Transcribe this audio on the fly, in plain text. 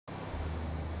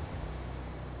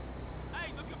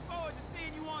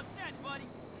buddy.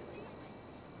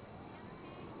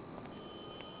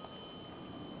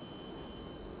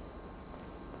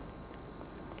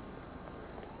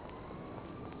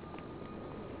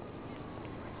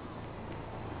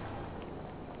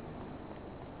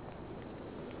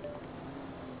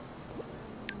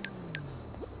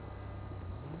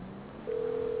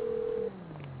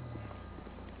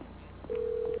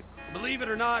 Believe it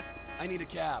or not, I need a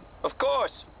cab. Of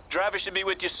course. Driver should be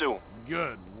with you soon.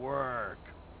 Good work.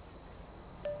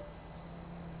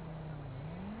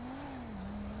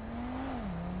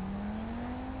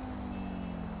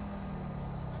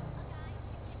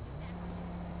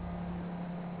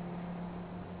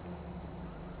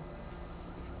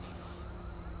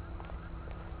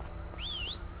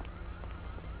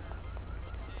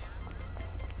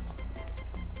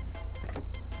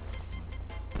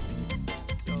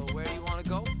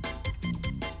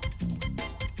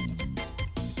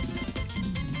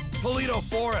 Polito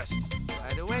Forest.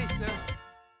 Right away, sir.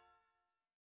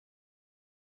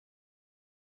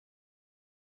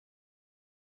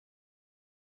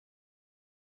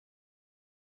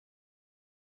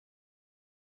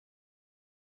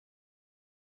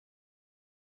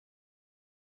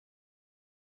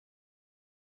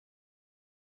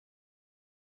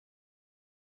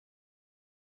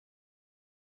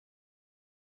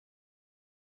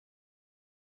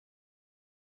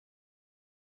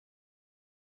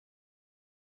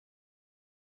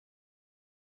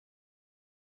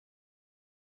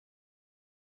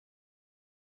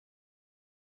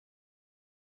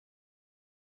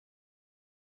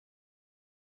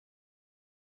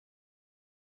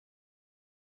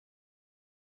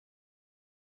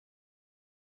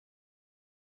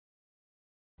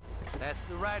 That's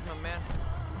the ride, my man.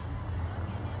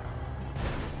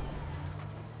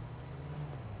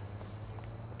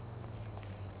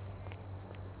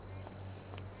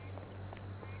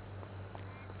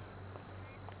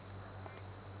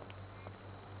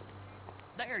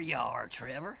 There you are,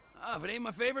 Trevor. Ah, but ain't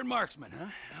my favorite marksman, huh?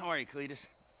 How are you, Cletus?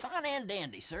 Fine and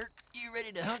dandy, sir. You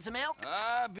ready to hunt some elk?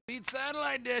 Beat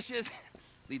satellite dishes.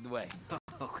 Lead the way.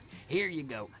 Oh, here you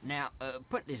go. Now,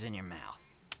 put this in your mouth.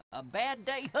 A bad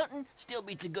day hunting still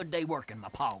beats a good day working, my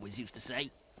pa always used to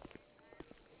say.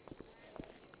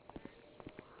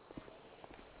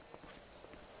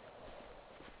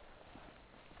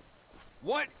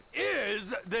 What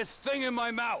is this thing in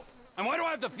my mouth? And why do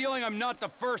I have the feeling I'm not the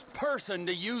first person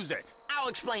to use it? I'll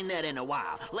explain that in a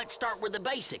while. Let's start with the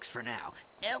basics for now.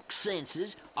 Elk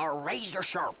senses are razor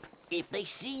sharp. If they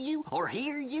see you or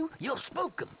hear you, you'll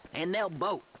spook them, and they'll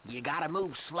bolt. You gotta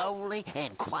move slowly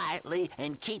and quietly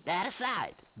and keep that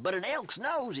aside. But an elk's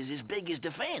nose is as big as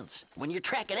defense. When you're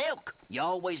tracking elk, you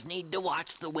always need to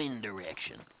watch the wind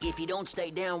direction. If you don't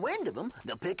stay downwind of them,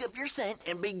 they'll pick up your scent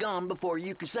and be gone before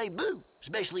you can say boo.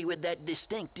 Especially with that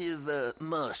distinctive,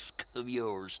 musk of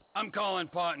yours. I'm calling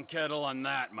pot and kettle on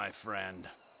that, my friend.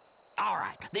 All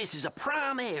right, this is a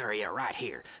prime area right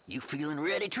here. You feeling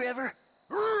ready, Trevor?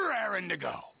 Raring to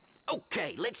go.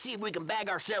 Okay, let's see if we can bag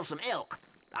ourselves some elk.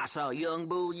 I saw a young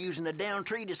bull using a down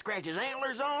tree to scratch his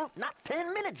antlers on not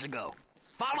 10 minutes ago.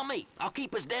 Follow me. I'll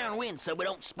keep us downwind so we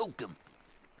don't spook him.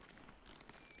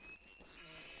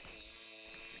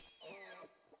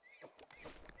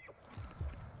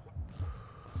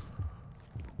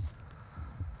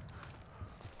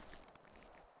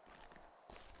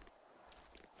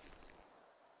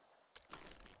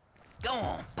 Go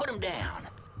on, put him down.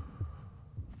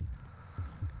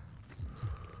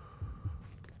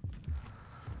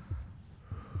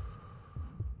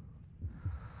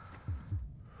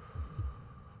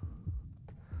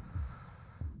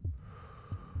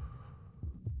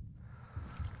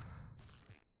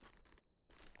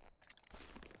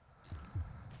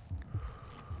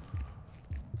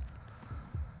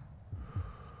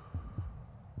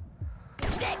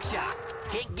 Deck shot.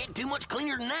 Can't get too much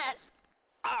cleaner than that.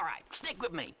 All right, stick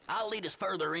with me. I'll lead us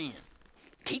further in.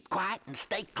 Keep quiet and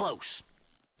stay close.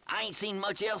 I ain't seen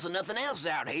much else and nothing else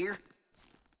out here.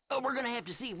 But we're gonna have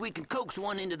to see if we can coax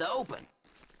one into the open.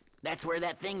 That's where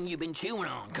that thing you've been chewing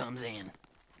on comes in.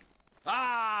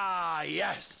 Ah,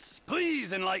 yes.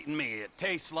 Please enlighten me. It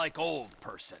tastes like old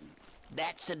person.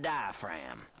 That's a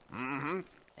diaphragm. Mm-hmm.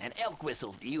 An elk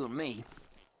whistle to you and me.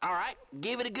 All right,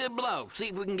 give it a good blow. See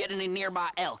if we can get any nearby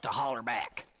elk to holler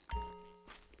back.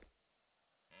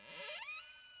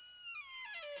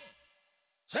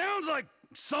 Sounds like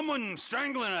someone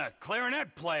strangling a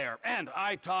clarinet player, and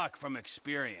I talk from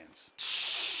experience.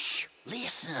 Shh!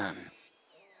 Listen.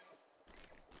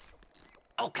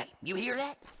 Okay, you hear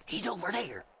that? He's over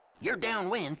there. You're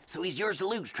downwind, so he's yours to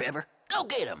lose, Trevor. Go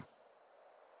get him!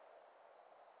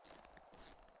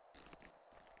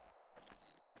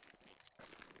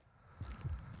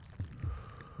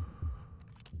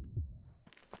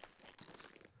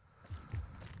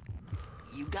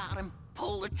 got him,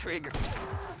 pull the trigger.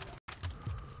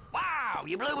 Wow,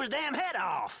 you blew his damn head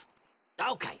off.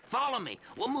 Okay, follow me.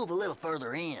 We'll move a little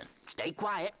further in. Stay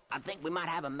quiet. I think we might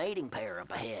have a mating pair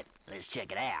up ahead. Let's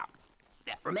check it out.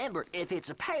 Now, remember, if it's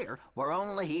a pair, we're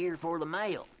only here for the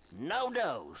male. No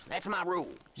does. That's my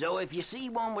rule. So if you see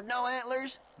one with no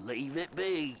antlers, leave it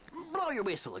be. Blow your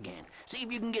whistle again. See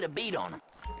if you can get a beat on them.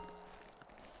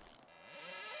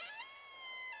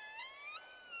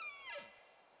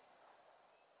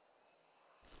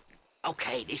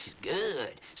 Okay, this is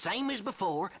good. Same as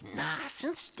before, nice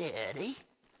and steady.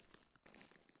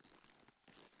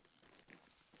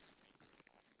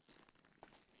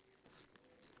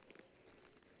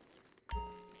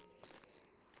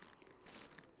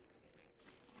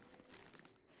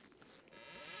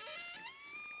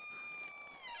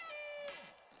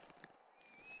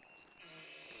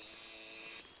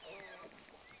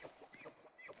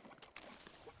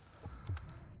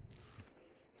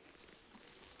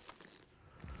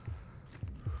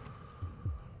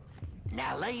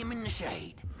 Now lay him in the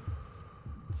shade.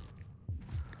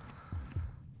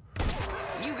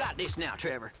 You got this now,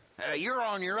 Trevor. You're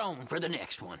on your own for the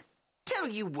next one. Tell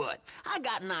you what, I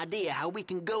got an idea how we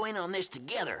can go in on this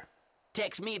together.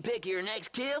 Text me a pic of your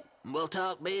next kill, and we'll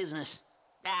talk business.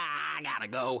 I gotta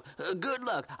go. Good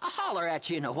luck. I'll holler at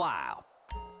you in a while.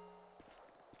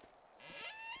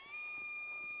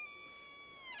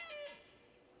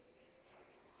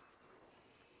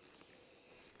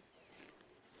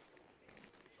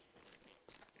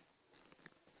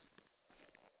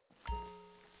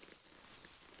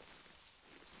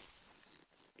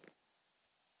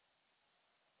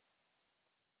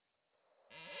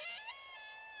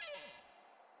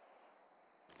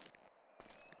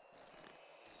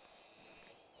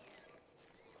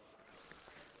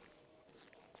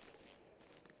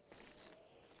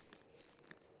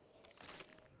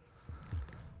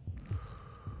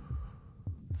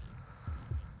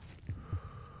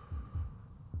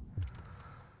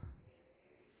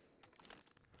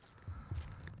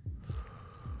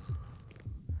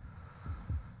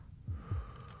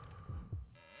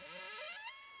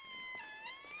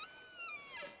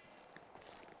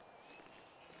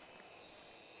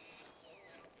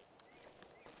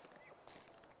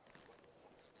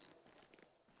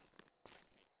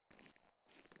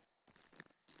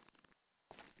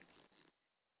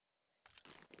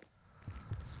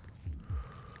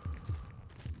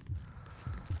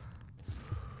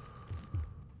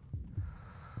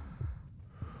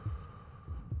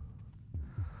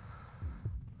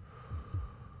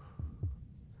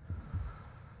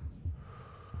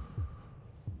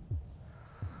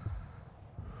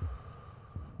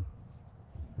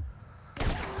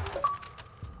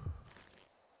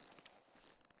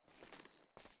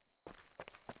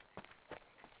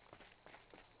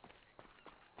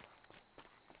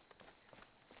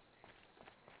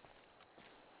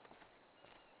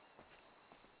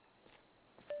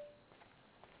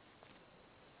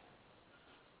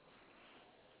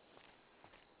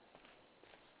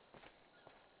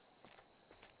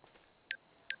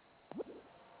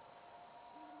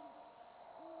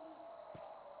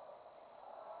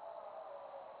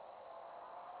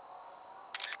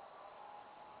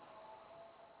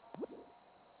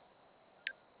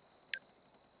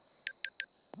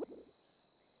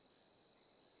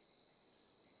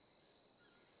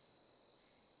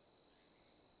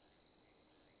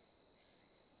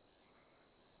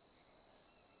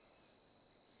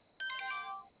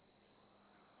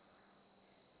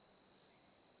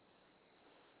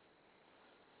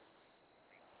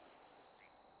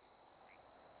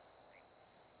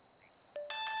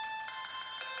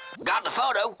 Got the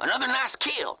photo, another nice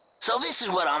kill. So this is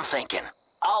what I'm thinking.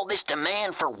 All this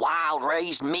demand for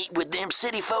wild-raised meat with them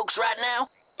city folks right now?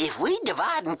 If we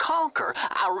divide and conquer,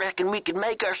 I reckon we could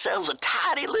make ourselves a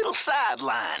tidy little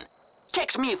sideline.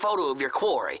 Text me a photo of your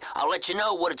quarry. I'll let you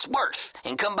know what it's worth,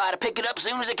 and come by to pick it up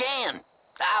soon as I can.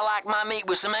 I like my meat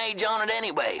with some age on it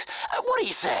anyways. What do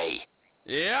you say?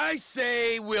 Yeah, I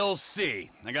say we'll see.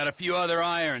 I got a few other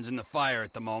irons in the fire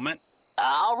at the moment.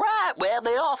 All right, well,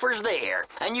 the offer's there,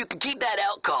 and you can keep that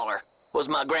elk collar. Was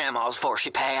my grandma's before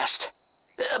she passed.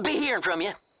 Be hearing from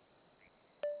you.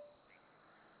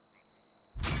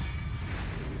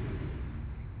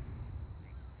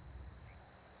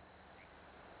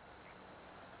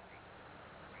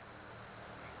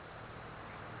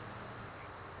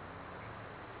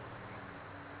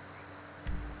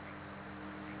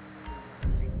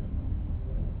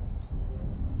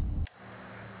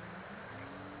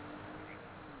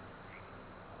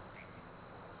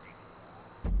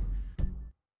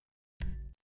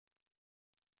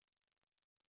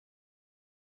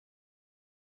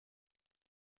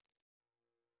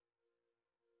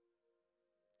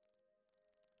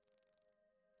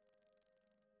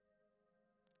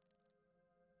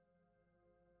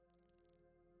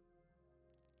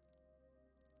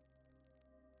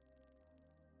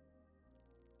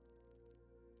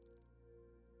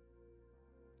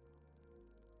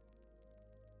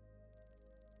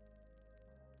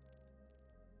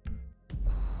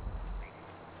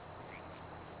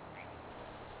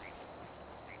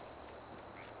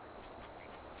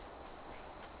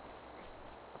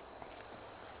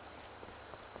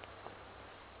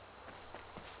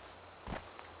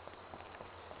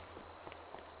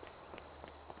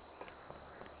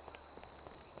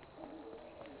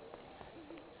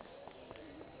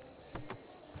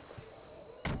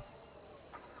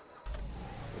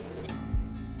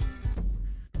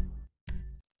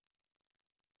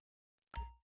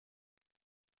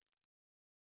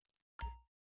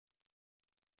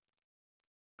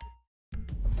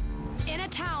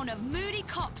 town of moody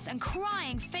cops and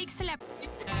crying fake celebrities.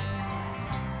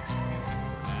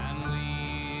 And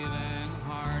leaving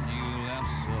hard, you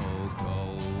left so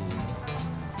cold.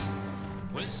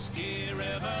 Whiskey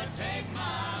River, take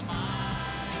my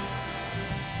mind.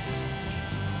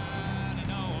 An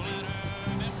old inner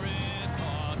memory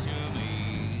torture me.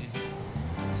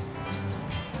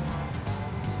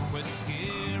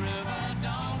 Whiskey River,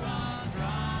 don't run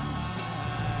dry.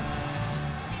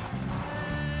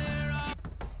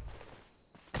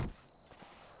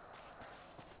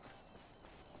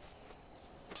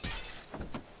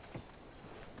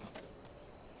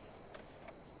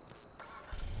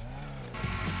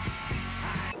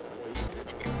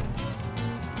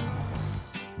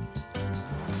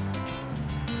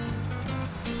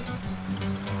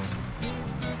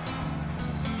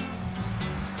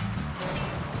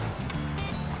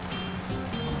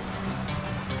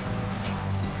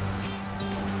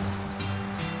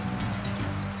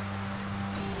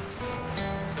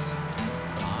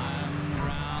 I'm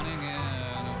drowning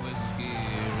in a whiskey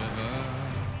river,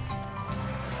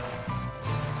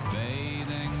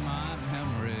 bathing my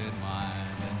hemorrhaged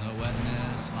mind in the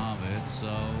wetness of its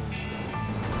soul,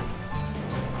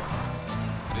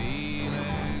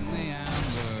 feeling the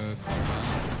amber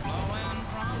current flowing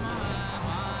from my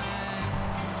mind,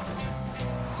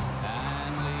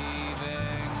 and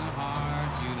leaving the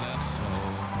heart you left so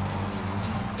cold.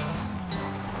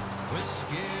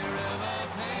 Whiskey River,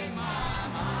 take my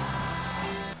mind.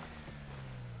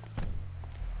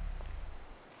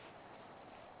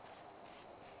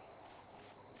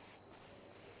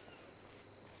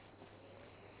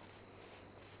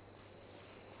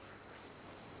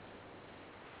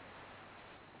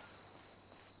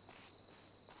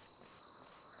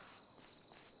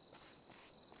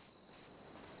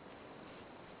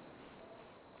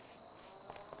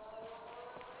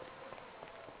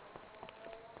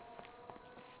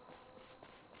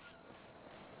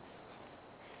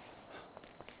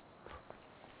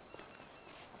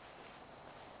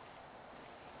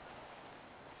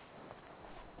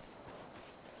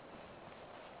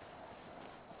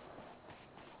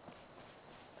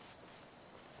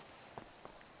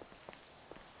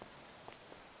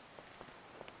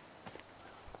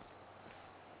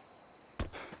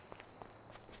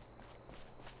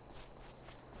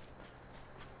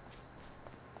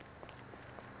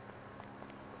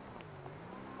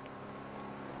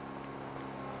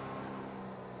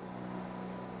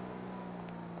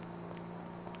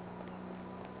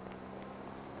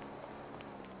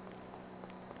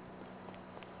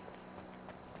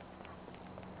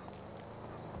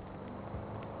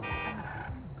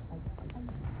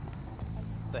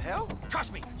 The hell?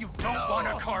 Trust me, you don't want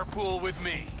to carpool with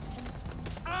me.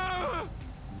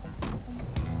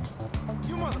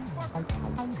 You motherfucker!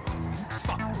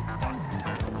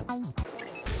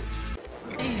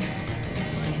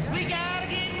 We gotta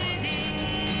get with it.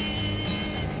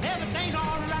 Everything's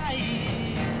alright.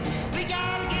 We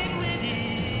gotta get with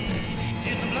it.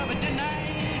 Get some love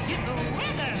tonight. Get the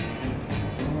weather.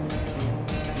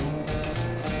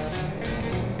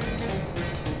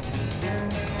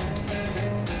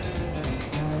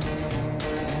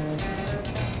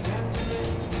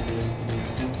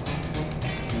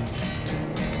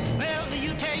 Well,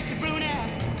 you take the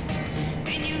brunette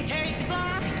and you take the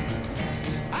blonde.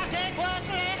 I take what's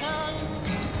left,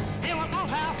 then we both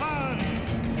have fun.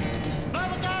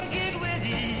 But we gotta get with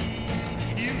it,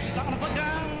 you son of a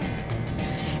gun.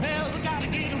 Well, we gotta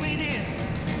get with it,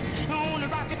 on the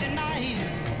rocket tonight.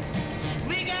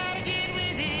 We gotta get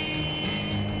with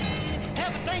it,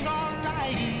 everything's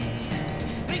alright.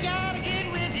 We gotta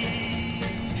get with it,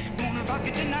 on the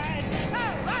rocket tonight.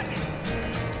 Oh, rock it!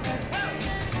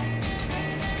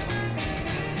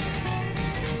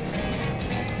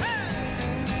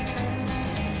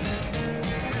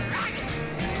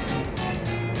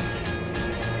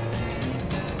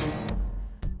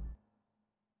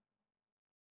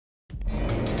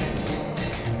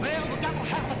 Well, we got to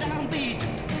have a downbeat.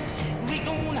 We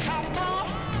gonna have a ball.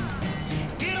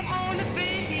 Get 'em on the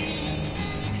feet.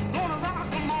 Gonna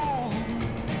rock 'em all.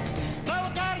 But we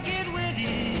gotta get with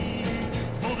it.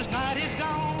 For this night is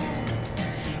gone.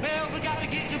 Well, we gotta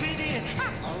get with it.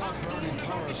 I like burning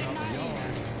tires out the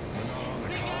yard, but not on the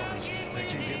cars. They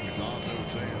can't get me off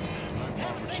those things. Like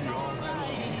barbecue all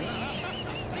night long.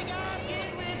 We gotta get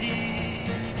with it.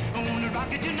 On the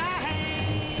rocket tonight.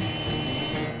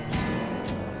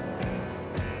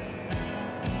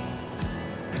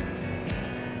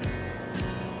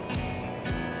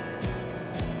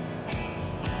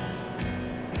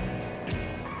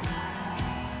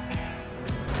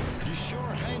 You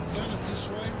sure Hank done it this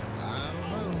way? I don't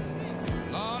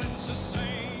know. Lord, it's the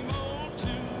same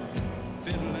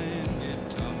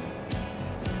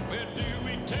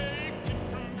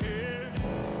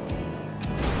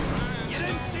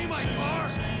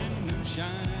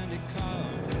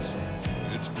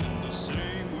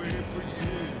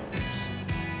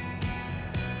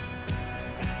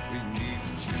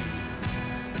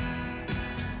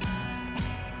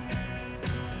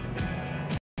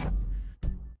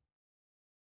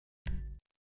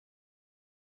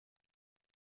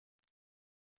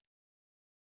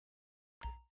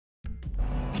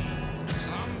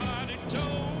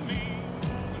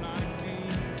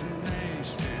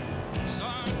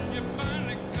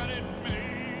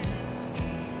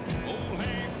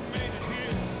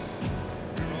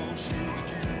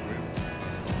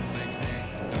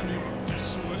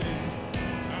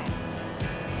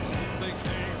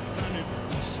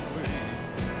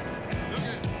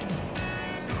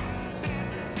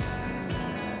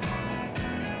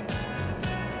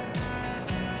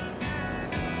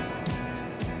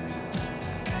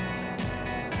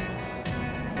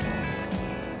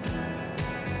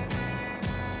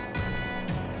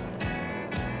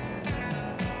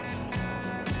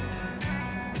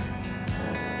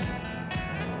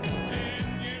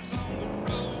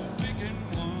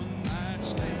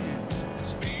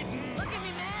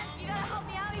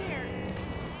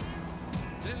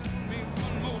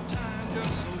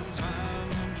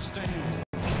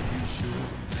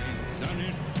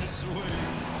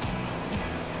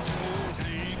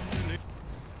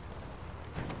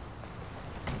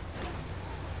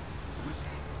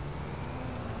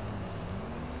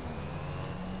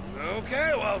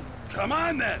Okay, well, come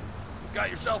on then. You've got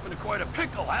yourself into quite a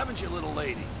pickle, haven't you, little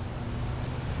lady?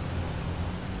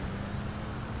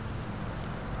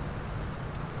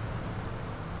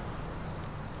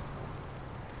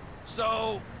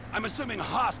 So, I'm assuming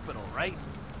hospital, right?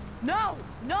 No!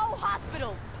 No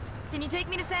hospitals! Can you take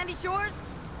me to Sandy Shores?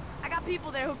 I got people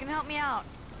there who can help me out.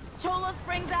 Cholla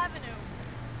Springs Avenue.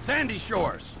 Sandy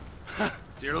Shores.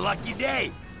 It's your lucky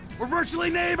day. We're virtually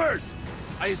neighbors.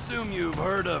 I assume you've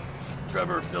heard of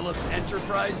Trevor Phillips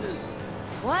Enterprises?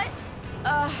 What?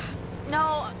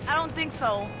 No, I don't think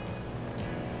so.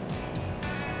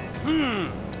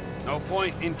 No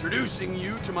point introducing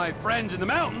you to my friends in the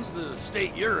mountains, the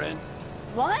state you're in.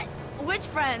 What? Which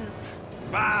friends?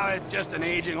 It's just an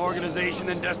aging organization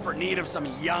in desperate need of some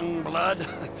young blood.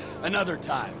 Another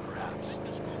time, perhaps.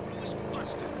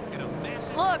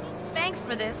 Look, thanks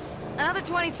for this. Another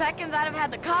 20 seconds, I'd have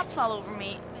had the cops all over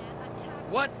me.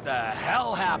 What the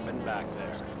hell happened back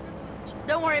there?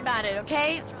 Don't worry about it,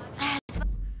 okay?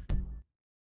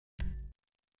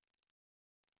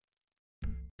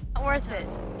 Not worth it.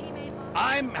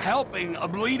 I'm helping a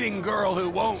bleeding girl who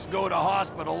won't go to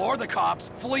hospital or the cops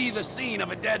flee the scene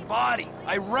of a dead body.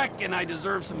 I reckon I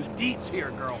deserve some deets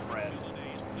here, girlfriend.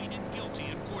 Pleaded guilty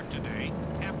in court today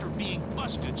after being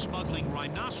busted smuggling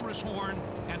rhinoceros horn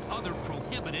and other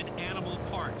prohibited animal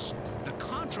parts. The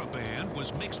contraband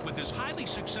was mixed with his highly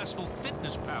successful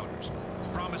fitness powders,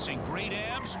 promising great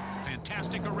abs,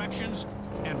 fantastic erections,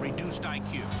 and reduced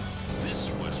IQ.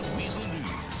 This was Weasel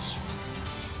News.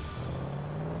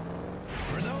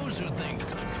 For those who think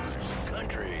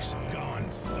country's gone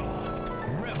soft,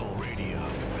 Rebel Radio.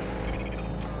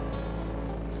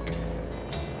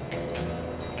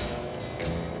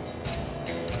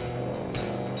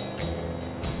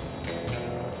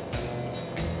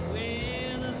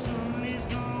 When the sun is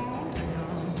gone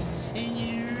down and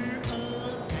you're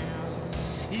uptown,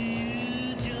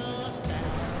 you just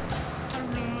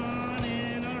out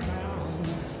running around.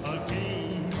 I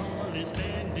can't hardly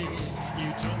stand it,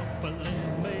 you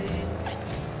troubling me.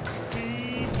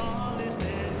 Can't hardly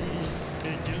stand it,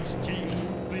 it just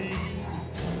can't be.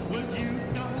 Well, you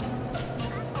don't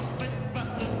know a bit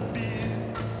about the beer,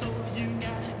 so you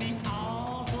got me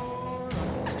all for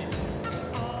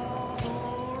all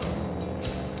for.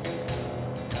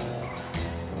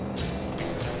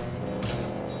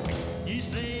 You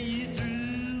say you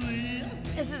through it.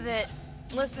 This is it.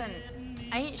 Listen,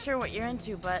 I ain't sure what you're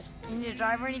into, but you need a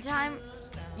driver anytime?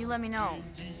 You let me know.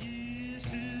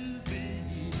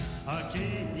 I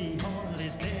can't hardly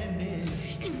stand it.